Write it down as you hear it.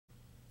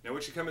Now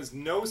it should come as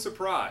no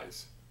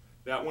surprise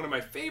that one of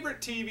my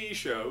favorite TV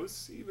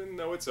shows, even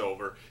though it's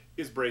over,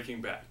 is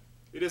Breaking Bad.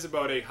 It is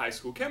about a high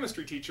school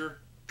chemistry teacher,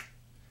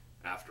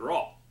 after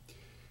all.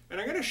 And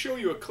I'm going to show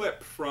you a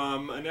clip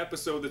from an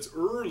episode that's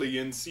early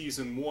in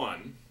season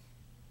 1,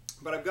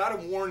 but I've got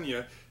to warn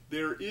you,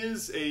 there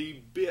is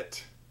a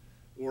bit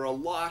or a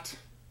lot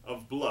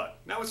of blood.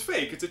 Now it's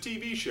fake, it's a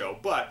TV show,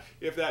 but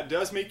if that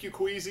does make you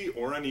queasy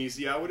or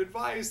uneasy, I would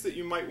advise that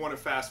you might want to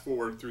fast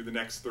forward through the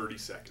next 30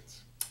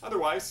 seconds.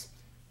 Otherwise,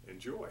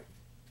 enjoy.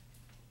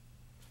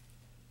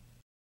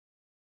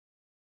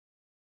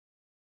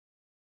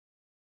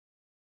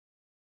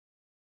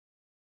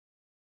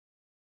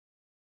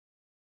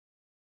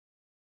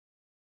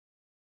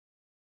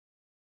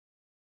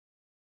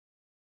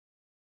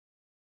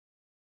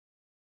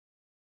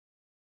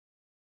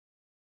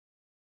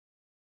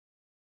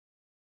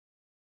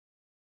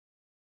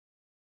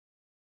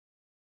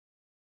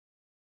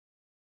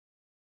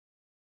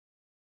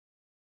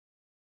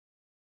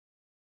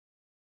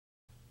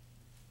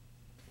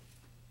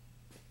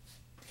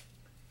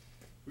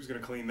 Who's going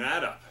to clean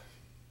that up?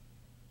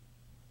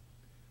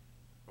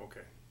 Okay.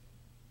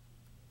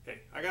 Hey,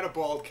 I got a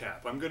bald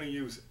cap. I'm going to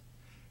use it.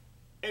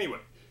 Anyway,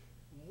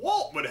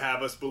 Walt would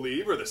have us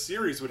believe, or the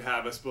series would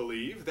have us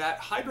believe, that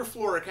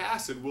hydrofluoric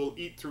acid will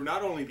eat through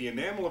not only the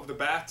enamel of the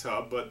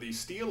bathtub, but the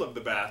steel of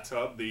the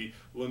bathtub, the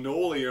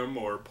linoleum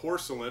or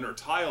porcelain or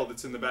tile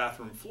that's in the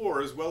bathroom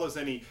floor, as well as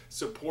any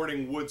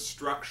supporting wood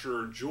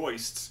structure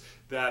joists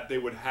that they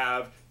would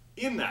have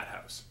in that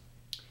house.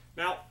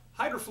 Now,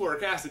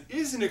 hydrofluoric acid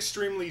is an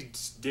extremely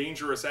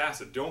dangerous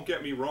acid, don't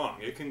get me wrong.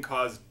 It can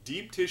cause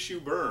deep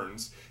tissue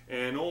burns,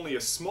 and only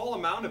a small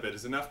amount of it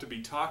is enough to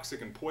be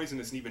toxic and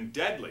poisonous and even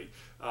deadly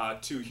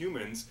to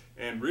humans,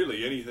 and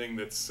really anything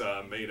that's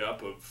made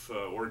up of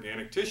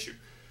organic tissue.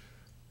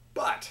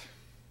 But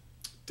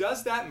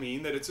does that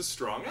mean that it's a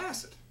strong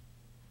acid?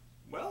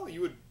 Well,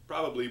 you would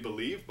probably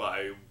believe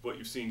by what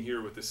you've seen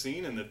here with the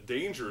scene and the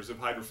dangers of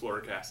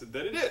hydrofluoric acid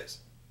that it is.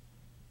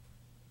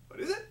 But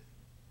is it?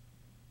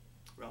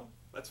 Well,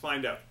 let's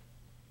find out.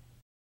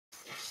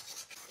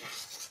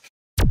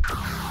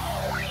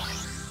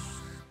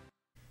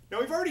 Now,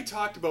 we've already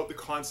talked about the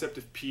concept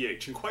of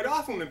pH, and quite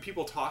often when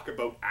people talk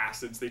about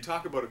acids, they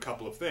talk about a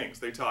couple of things.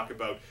 They talk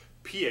about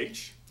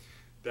pH,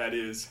 that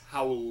is,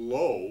 how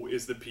low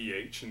is the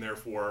pH, and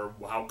therefore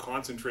how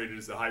concentrated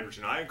is the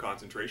hydrogen ion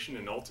concentration,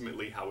 and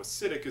ultimately how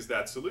acidic is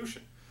that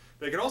solution.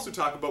 They can also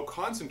talk about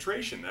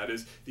concentration, that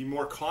is, the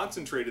more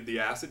concentrated the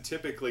acid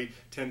typically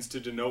tends to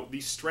denote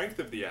the strength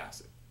of the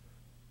acid.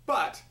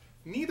 But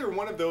neither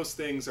one of those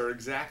things are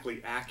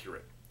exactly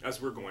accurate,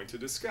 as we're going to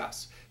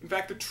discuss. In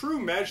fact, the true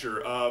measure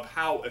of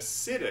how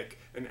acidic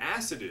an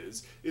acid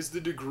is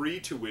the degree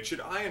to which it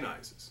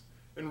ionizes.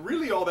 And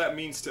really all that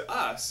means to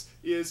us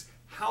is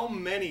how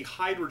many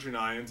hydrogen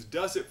ions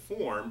does it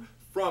form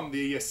from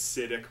the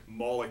acidic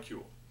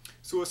molecule.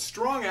 So a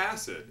strong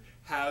acid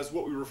has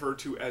what we refer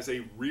to as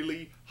a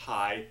really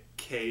high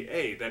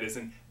Ka, that is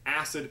an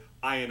acid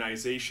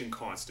ionization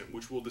constant,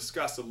 which we'll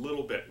discuss a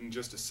little bit in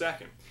just a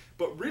second.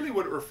 But really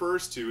what it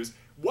refers to is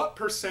what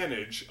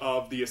percentage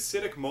of the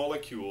acidic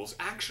molecules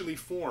actually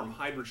form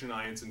hydrogen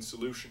ions in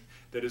solution.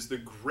 That is, the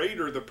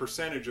greater the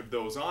percentage of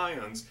those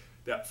ions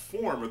that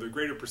form, or the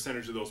greater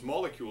percentage of those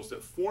molecules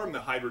that form the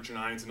hydrogen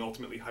ions and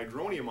ultimately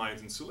hydronium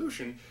ions in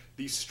solution,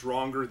 the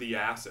stronger the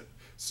acid.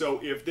 So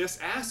if this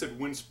acid,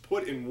 when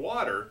put in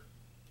water,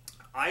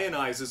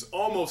 ionizes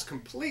almost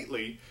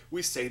completely,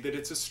 we say that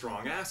it's a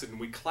strong acid, and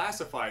we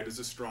classify it as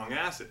a strong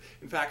acid.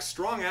 In fact,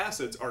 strong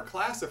acids are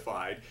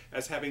classified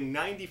as having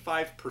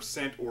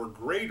 95% or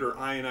greater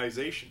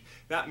ionization.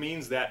 That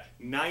means that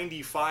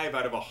 95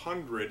 out of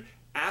 100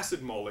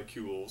 acid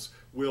molecules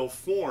will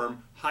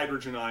form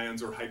hydrogen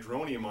ions or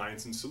hydronium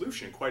ions in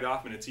solution. Quite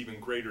often it's even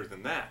greater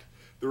than that.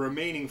 The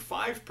remaining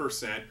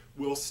 5%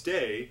 will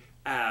stay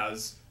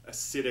as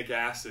acidic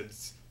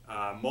acids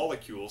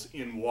molecules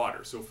in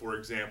water. So for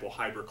example,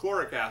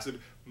 hydrochloric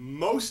acid,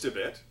 most of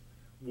it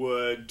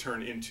would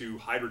turn into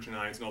hydrogen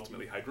ions and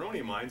ultimately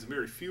hydronium ions, and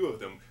very few of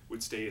them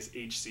would stay as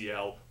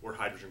HCl or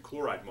hydrogen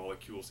chloride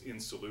molecules in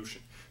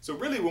solution. So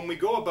really when we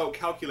go about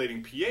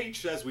calculating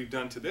pH, as we've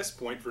done to this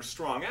point for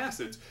strong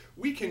acids,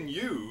 we can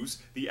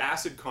use the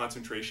acid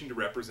concentration to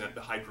represent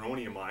the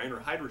hydronium ion or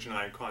hydrogen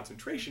ion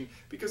concentration,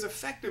 because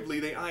effectively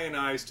they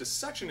ionize to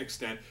such an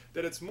extent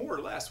that it's more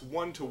or less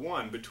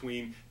one-to-one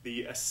between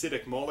the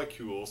acidic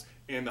molecules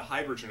and the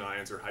hydrogen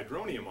ions or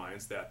hydronium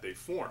ions that they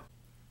form.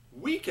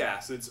 Weak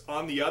acids,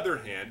 on the other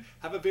hand,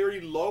 have a very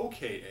low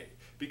Ka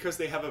because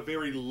they have a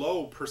very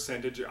low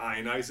percentage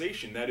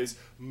ionization. That is,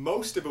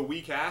 most of a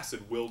weak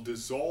acid will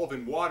dissolve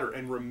in water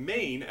and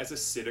remain as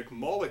acidic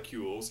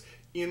molecules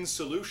in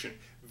solution.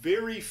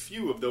 Very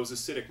few of those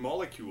acidic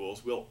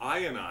molecules will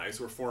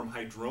ionize or form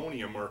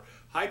hydronium or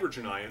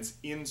hydrogen ions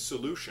in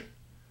solution.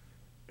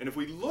 And if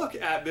we look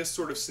at this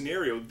sort of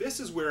scenario, this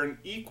is where an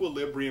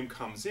equilibrium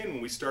comes in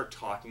when we start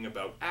talking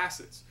about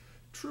acids.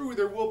 True,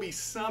 there will be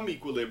some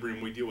equilibrium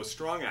when we deal with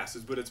strong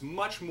acids, but it's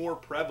much more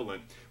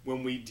prevalent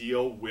when we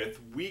deal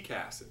with weak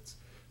acids.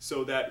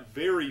 so that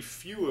very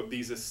few of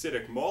these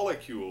acidic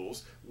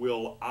molecules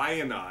will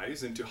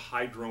ionize into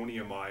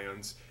hydronium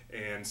ions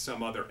and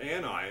some other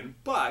anion,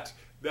 but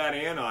that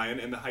anion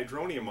and the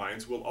hydronium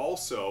ions will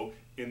also,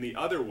 in the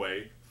other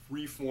way,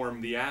 reform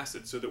the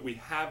acid so that we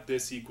have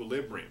this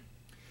equilibrium.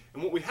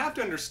 And what we have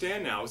to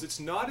understand now is it's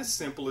not as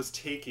simple as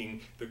taking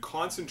the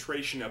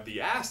concentration of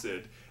the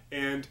acid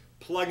and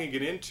plugging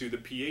it into the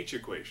pH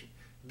equation.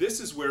 This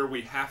is where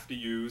we have to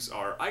use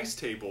our ice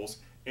tables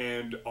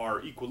and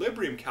our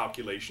equilibrium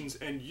calculations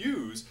and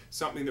use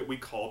something that we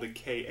call the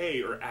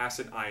Ka, or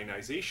acid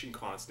ionization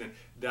constant,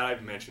 that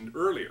I've mentioned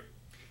earlier.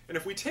 And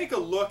if we take a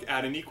look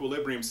at an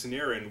equilibrium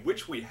scenario in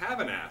which we have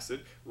an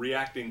acid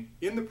reacting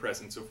in the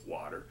presence of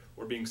water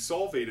or being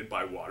solvated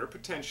by water,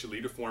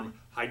 potentially to form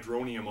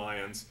hydronium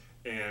ions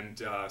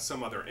and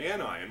some other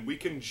anion, we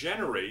can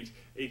generate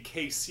a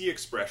Kc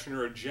expression,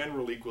 or a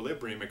general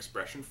equilibrium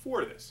expression,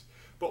 for this.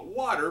 But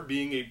water,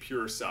 being a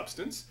pure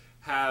substance,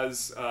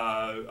 has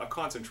a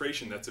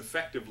concentration that's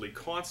effectively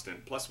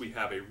constant, plus we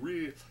have a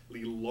really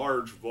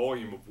large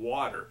volume of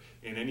water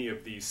in any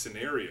of these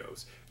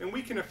scenarios, and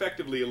we can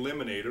effectively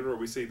eliminate it, or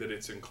we say that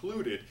it's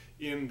included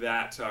in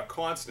that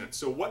constant.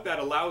 So what that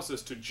allows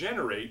us to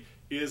generate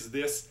is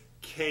this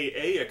Ka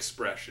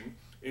expression,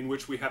 in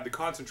which we have the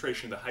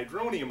concentration of the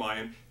hydronium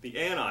ion, the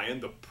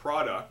anion, the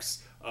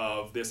products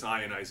of this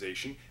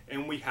ionization,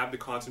 and we have the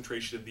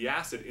concentration of the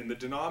acid in the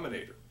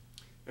denominator.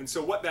 And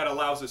so what that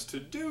allows us to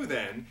do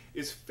then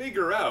is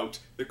figure out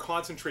the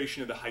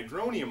concentration of the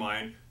hydronium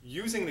ion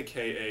using the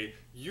Ka,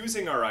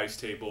 using our ice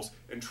tables,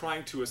 and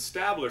trying to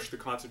establish the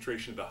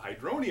concentration of the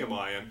hydronium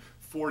ion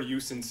for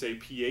use in, say,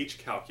 pH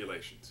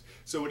calculations.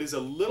 So it is a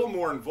little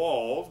more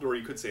involved, or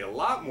you could say a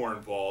lot more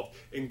involved,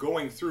 in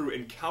going through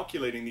and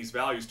calculating these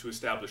values to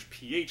establish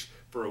pH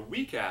for a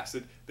weak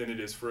acid than it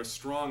is for a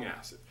strong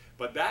acid.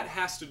 But that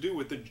has to do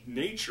with the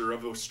nature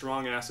of a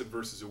strong acid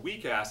versus a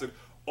weak acid.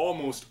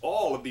 Almost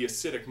all of the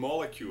acidic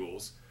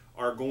molecules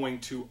are going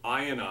to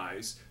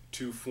ionize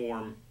to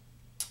form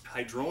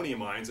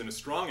hydronium ions in a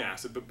strong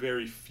acid, but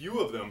very few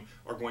of them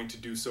are going to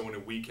do so in a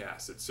weak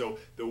acid. So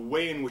the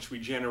way in which we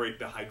generate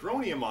the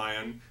hydronium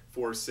ion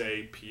for,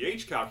 say,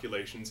 pH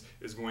calculations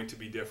is going to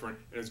be different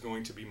and is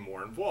going to be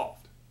more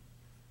involved.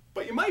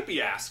 But you might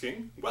be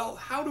asking, well,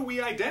 how do we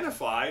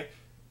identify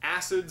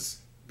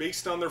acids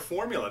based on their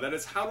formula? That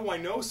is, how do I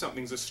know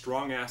something's a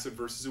strong acid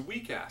versus a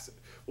weak acid?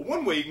 Well,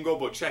 one way you can go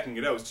about checking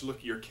it out is to look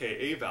at your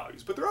Ka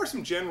values, but there are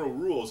some general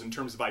rules in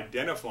terms of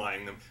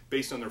identifying them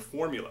based on their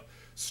formula.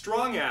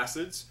 Strong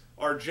acids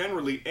are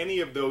generally any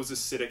of those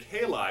acidic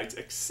halides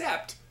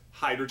except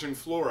hydrogen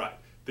fluoride.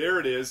 There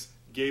it is,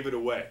 gave it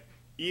away.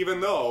 Even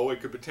though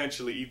it could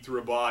potentially eat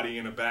through a body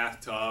in a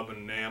bathtub and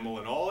enamel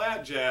and all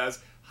that jazz,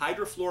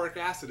 hydrofluoric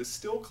acid is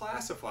still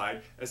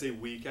classified as a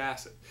weak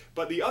acid.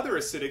 But the other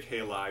acidic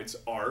halides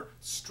are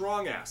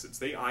strong acids.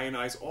 They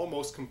ionize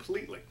almost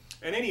completely.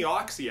 And any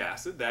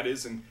oxyacid, that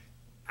is an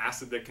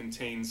acid that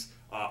contains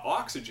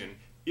oxygen,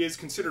 is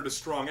considered a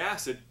strong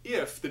acid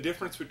if the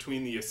difference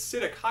between the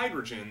acidic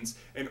hydrogens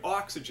and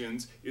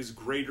oxygens is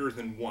greater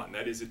than 1.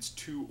 That is, it's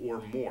 2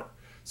 or more.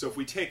 So if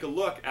we take a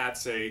look at,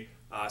 say,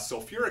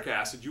 sulfuric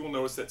acid, you will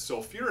notice that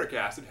sulfuric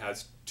acid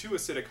has 2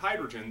 acidic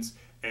hydrogens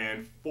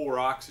and 4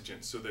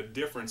 oxygens. So the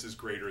difference is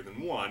greater than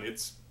 1.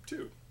 It's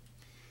 2.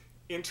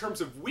 In terms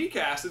of weak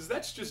acids,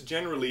 that's just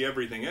generally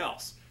everything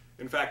else.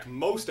 In fact,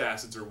 most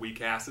acids are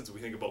weak acids. We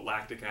think about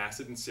lactic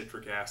acid and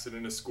citric acid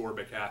and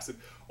ascorbic acid.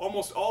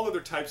 Almost all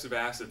other types of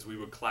acids we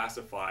would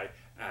classify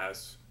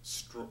as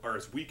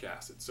weak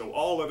acids. So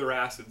all other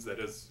acids, that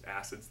is,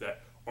 acids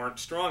that aren't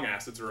strong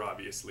acids, are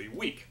obviously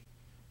weak.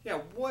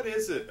 Yeah, what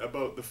is it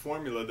about the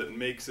formula that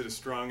makes it a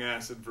strong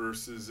acid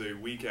versus a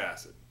weak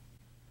acid?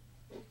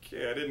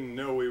 Okay, I didn't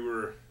know we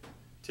were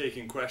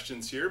taking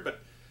questions here, but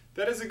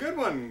that is a good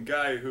one,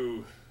 guy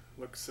who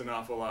looks an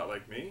awful lot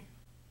like me.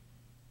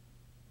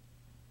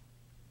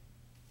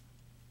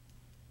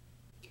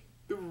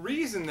 The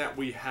reason that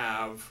we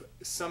have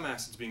some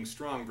acids being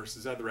strong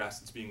versus other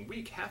acids being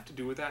weak have to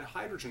do with that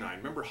hydrogen ion.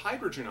 Remember,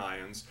 hydrogen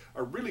ions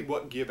are really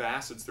what give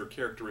acids their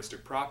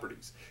characteristic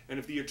properties. And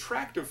if the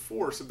attractive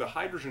force of the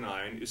hydrogen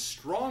ion is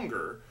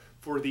stronger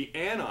for the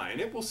anion,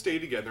 it will stay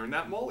together in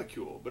that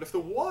molecule. But if the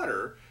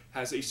water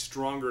has a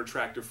stronger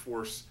attractive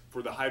force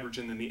for the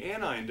hydrogen than the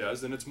anion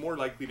does, then it's more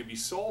likely to be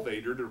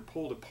solvated or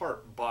pulled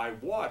apart by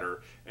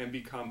water and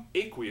become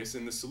aqueous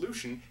in the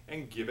solution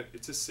and give it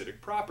its acidic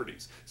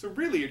properties. So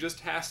really it just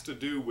has to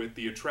do with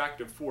the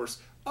attractive force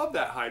of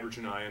that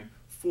hydrogen ion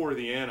for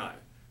the anion.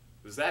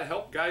 Does that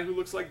help, guy who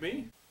looks like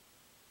me?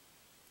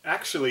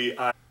 Actually,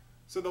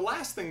 so the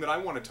last thing that I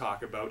want to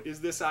talk about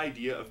is this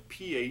idea of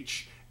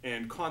pH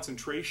and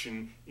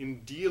concentration in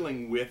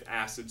dealing with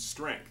acid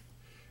strength.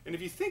 And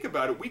if you think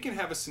about it, we can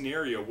have a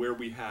scenario where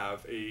we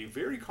have a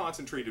very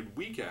concentrated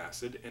weak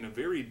acid and a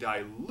very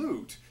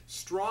dilute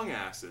strong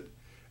acid,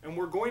 and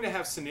we're going to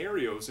have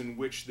scenarios in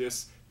which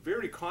this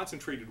very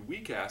concentrated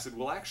weak acid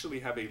will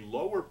actually have a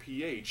lower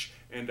pH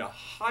and a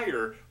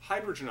higher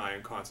hydrogen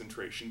ion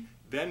concentration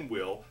than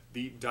will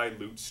the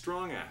dilute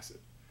strong acid.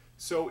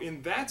 So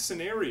in that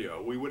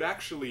scenario, we would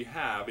actually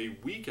have a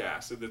weak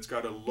acid that's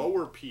got a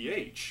lower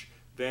pH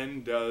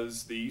than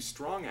does the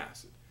strong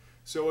acid.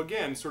 So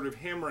again, sort of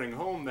hammering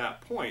home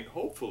that point,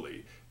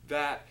 hopefully,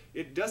 that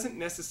it doesn't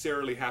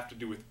necessarily have to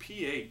do with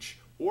pH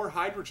or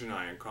hydrogen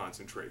ion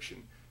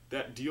concentration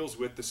that deals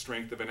with the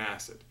strength of an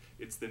acid.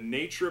 It's the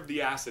nature of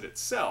the acid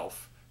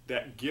itself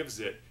that gives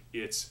it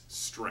its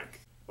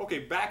strength. Okay,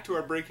 back to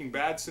our Breaking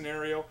Bad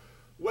scenario.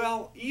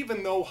 Well,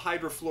 even though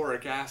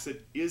hydrofluoric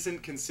acid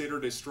isn't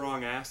considered a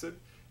strong acid,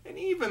 and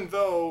even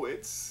though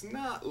it's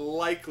not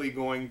likely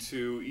going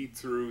to eat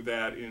through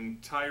that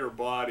entire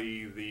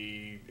body,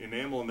 the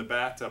enamel in the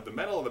bathtub, the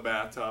metal of the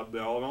bathtub,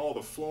 and all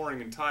the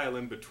flooring and tile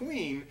in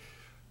between,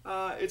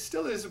 it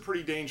still is a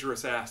pretty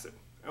dangerous acid.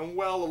 And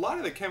while a lot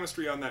of the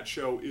chemistry on that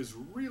show is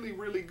really,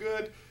 really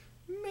good,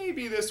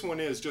 maybe this one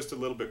is just a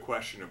little bit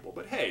questionable.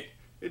 But hey,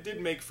 it did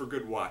make for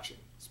good watching.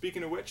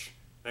 Speaking of which,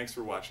 thanks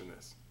for watching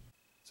this.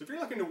 So if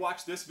you're looking to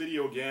watch this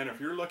video again, or if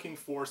you're looking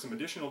for some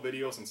additional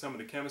videos on some of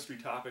the chemistry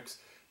topics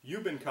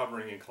you've been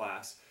covering in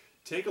class,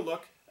 take a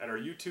look at our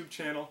YouTube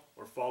channel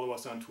or follow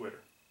us on Twitter.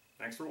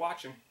 Thanks for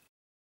watching.